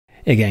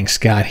Hey gang,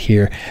 Scott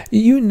here.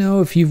 You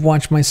know, if you've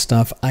watched my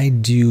stuff, I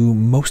do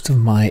most of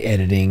my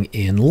editing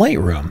in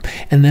Lightroom,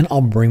 and then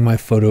I'll bring my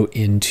photo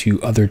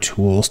into other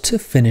tools to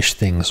finish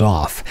things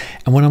off.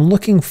 And when I'm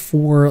looking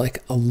for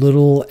like a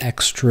little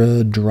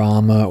extra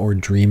drama or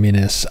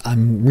dreaminess,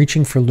 I'm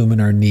reaching for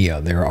Luminar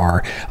Neo. There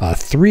are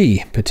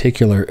three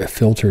particular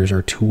filters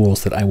or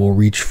tools that I will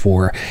reach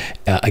for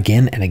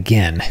again and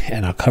again,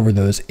 and I'll cover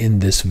those in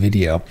this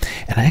video.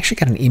 And I actually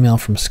got an email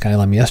from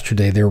Skylum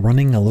yesterday. They're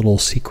running a little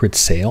secret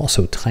sale,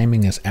 so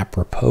timing is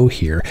apropos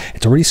here.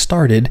 It's already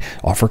started.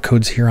 Offer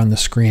codes here on the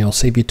screen. It'll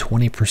save you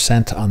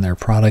 20% on their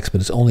products, but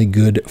it's only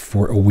good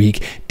for a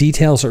week.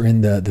 Details are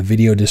in the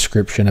video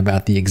description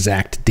about the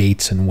exact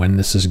dates and when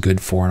this is good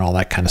for and all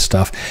that kind of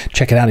stuff.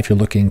 Check it out if you're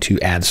looking to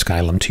add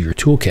Skylum to your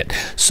toolkit.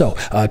 So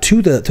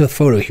to the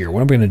photo here,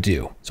 what I'm going to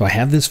do. So I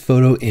have this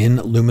photo in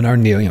Luminar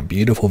Neo,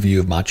 beautiful view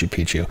of Machu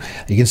Picchu.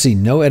 You can see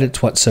no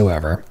edits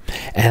whatsoever,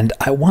 and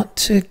I want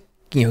to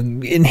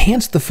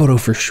enhance the photo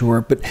for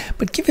sure,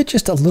 but give it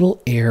just a little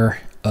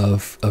air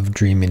of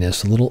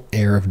dreaminess, a little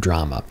air of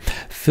drama.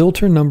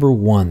 Filter number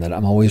one that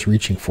I'm always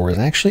reaching for is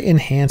actually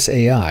enhance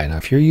AI. Now,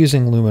 if you're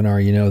using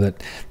Luminar, you know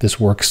that this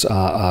works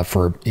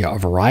for a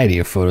variety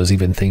of photos,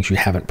 even things you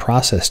haven't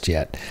processed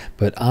yet.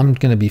 But I'm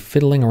going to be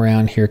fiddling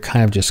around here,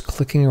 kind of just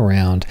clicking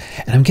around,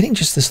 and I'm getting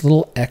just this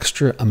little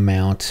extra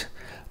amount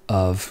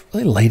of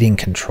lighting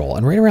control,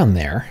 and right around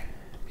there,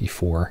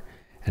 before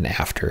and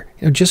after,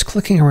 just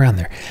clicking around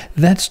there,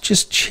 that's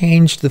just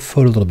changed the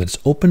photo a little bit. It's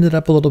opened it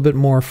up a little bit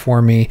more for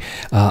me.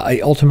 I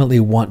ultimately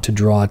want to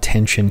draw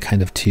attention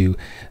kind of to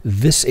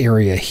this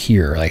area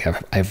here. Like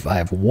I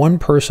have one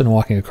person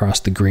walking across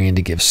the green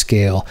to give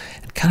scale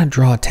and kind of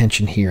draw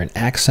attention here. And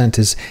accent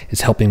is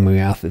helping me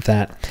out with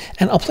that.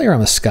 And I'll play around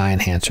with sky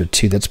enhancer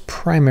too. That's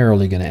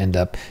primarily going to end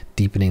up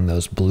deepening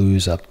those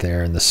blues up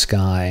there in the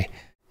sky.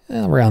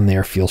 Around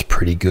there feels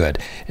pretty good.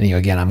 And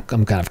again, I'm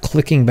kind of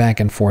clicking back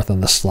and forth on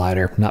the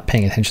slider, not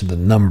paying attention to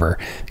the number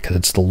because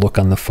it's the look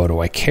on the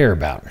photo I care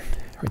about.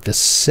 Right, the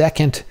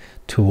second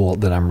tool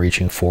that I'm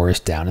reaching for is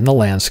down in the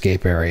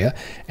landscape area,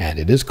 and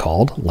it is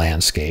called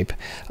landscape,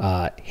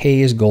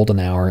 haze, golden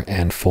hour,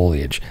 and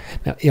foliage.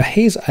 Now,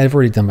 haze, I've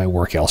already done my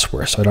work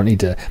elsewhere, so I don't need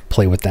to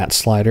play with that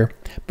slider.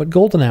 But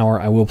golden hour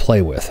I will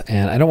play with,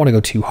 and I don't want to go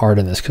too hard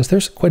on this because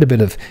there's quite a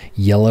bit of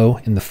yellow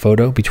in the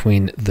photo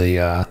between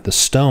the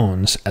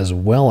stones as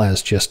well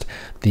as just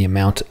the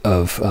amount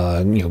of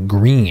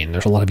green.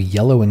 There's a lot of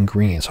yellow and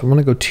green, so I don't want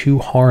to go too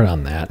hard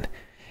on that.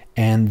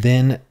 And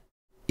then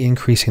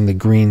increasing the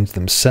greens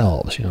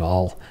themselves,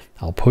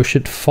 I'll push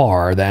it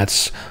far.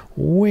 That's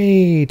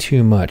way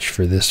too much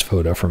for this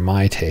photo for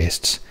my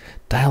tastes.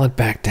 Dial it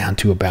back down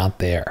to about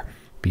there.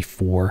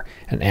 Before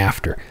and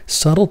after.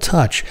 Subtle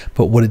touch,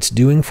 but what it's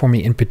doing for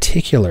me in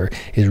particular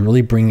is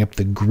really bringing up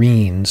the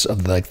greens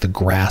of the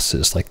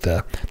grasses, like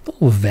the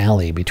little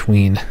valley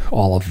between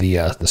all of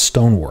the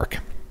stonework.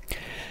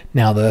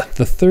 Now, the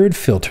third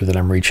filter that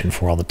I'm reaching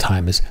for all the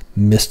time is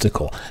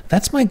mystical.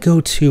 That's my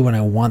go-to when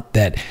I want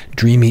that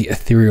dreamy,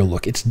 ethereal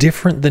look. It's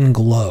different than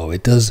glow.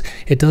 It does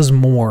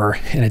more,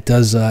 and it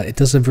does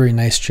a very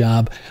nice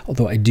job,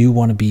 although I do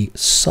want to be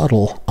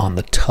subtle on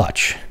the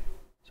touch.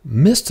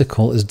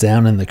 Mystical is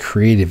down in the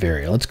creative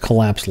area. Let's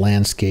collapse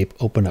landscape,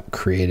 open up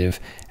creative,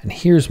 and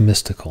here's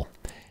mystical.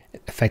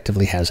 It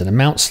effectively has an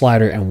amount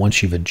slider, and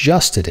once you've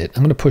adjusted it,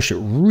 I'm going to push it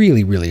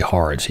really, really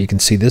hard. So you can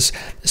see this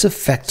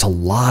affects a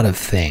lot of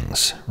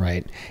things,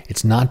 right?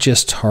 It's not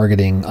just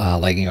targeting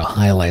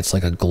highlights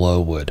like a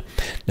glow would.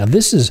 Now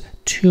this is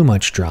too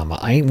much drama.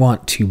 I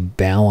want to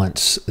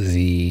balance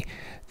the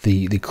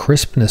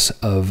crispness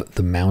of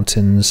the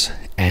mountains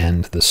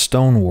and the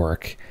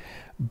stonework,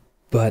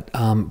 but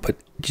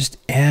just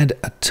add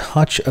a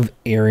touch of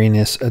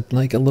airiness,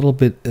 like a little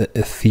bit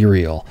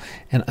ethereal.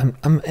 And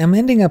I'm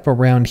ending up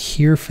around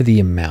here for the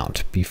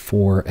amount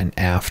before and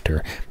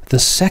after. The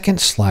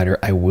second slider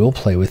I will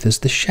play with is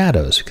the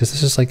shadows, because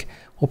this is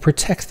will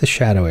protect the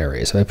shadow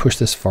areas. If I push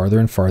this farther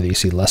and farther, you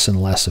see less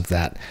and less of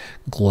that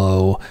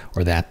glow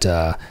or that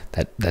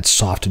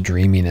soft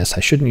dreaminess. I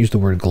shouldn't use the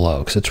word glow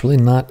because it's really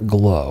not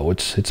glow.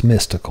 It's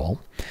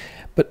mystical,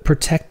 but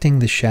protecting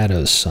the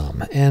shadows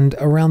some. And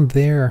around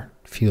there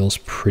feels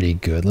pretty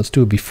good. Let's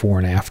do a before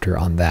and after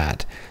on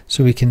that.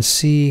 So we can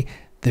see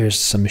there's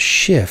some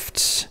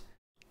shifts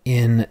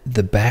in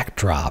the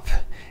backdrop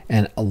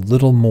and a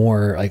little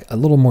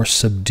more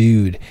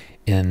subdued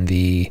in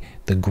the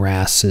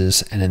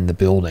grasses and in the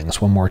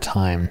buildings. One more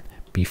time,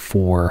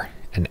 before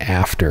and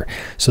after.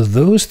 So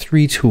those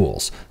three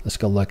tools, let's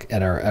go look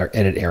at our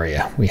edit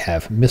area. We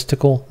have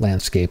mystical,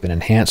 landscape, and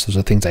enhance. Those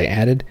are things I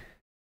added.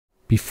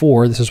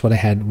 Before, this is what I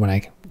had when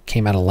I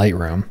came out of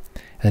Lightroom.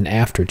 And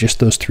after, just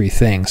those three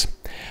things.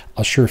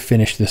 I'll sure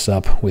finish this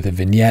up with a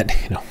vignette.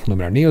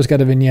 Luminar Neo's got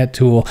a vignette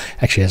tool.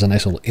 Actually has a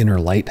nice little inner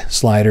light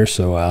slider,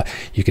 so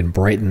you can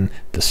brighten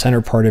the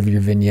center part of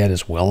your vignette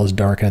as well as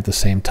darken at the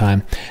same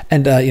time.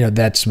 And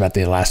that's about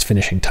the last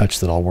finishing touch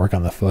that I'll work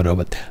on the photo.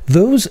 But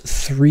those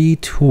three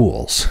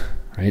tools,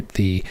 right?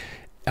 The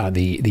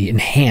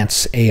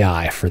enhance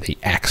AI for the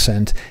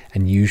accent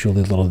and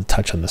usually a little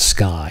touch on the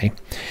sky,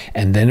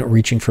 and then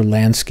reaching for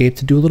landscape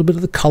to do a little bit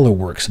of the color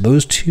work. So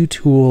those two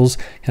tools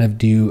kind of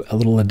do a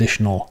little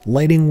additional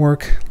lighting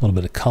work, a little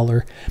bit of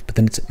color, but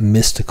then it's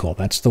mystical.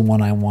 That's the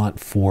one I want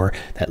for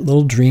that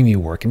little dreamy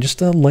work and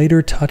just a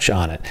lighter touch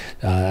on it.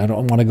 I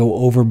don't want to go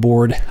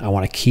overboard. I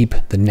want to keep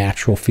the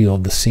natural feel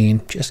of the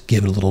scene, just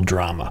give it a little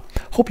drama.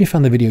 Hope you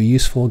found the video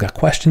useful. Got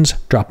questions?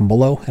 Drop them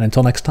below. And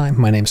until next time,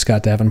 my name's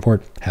Scott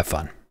Davenport. Have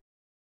fun.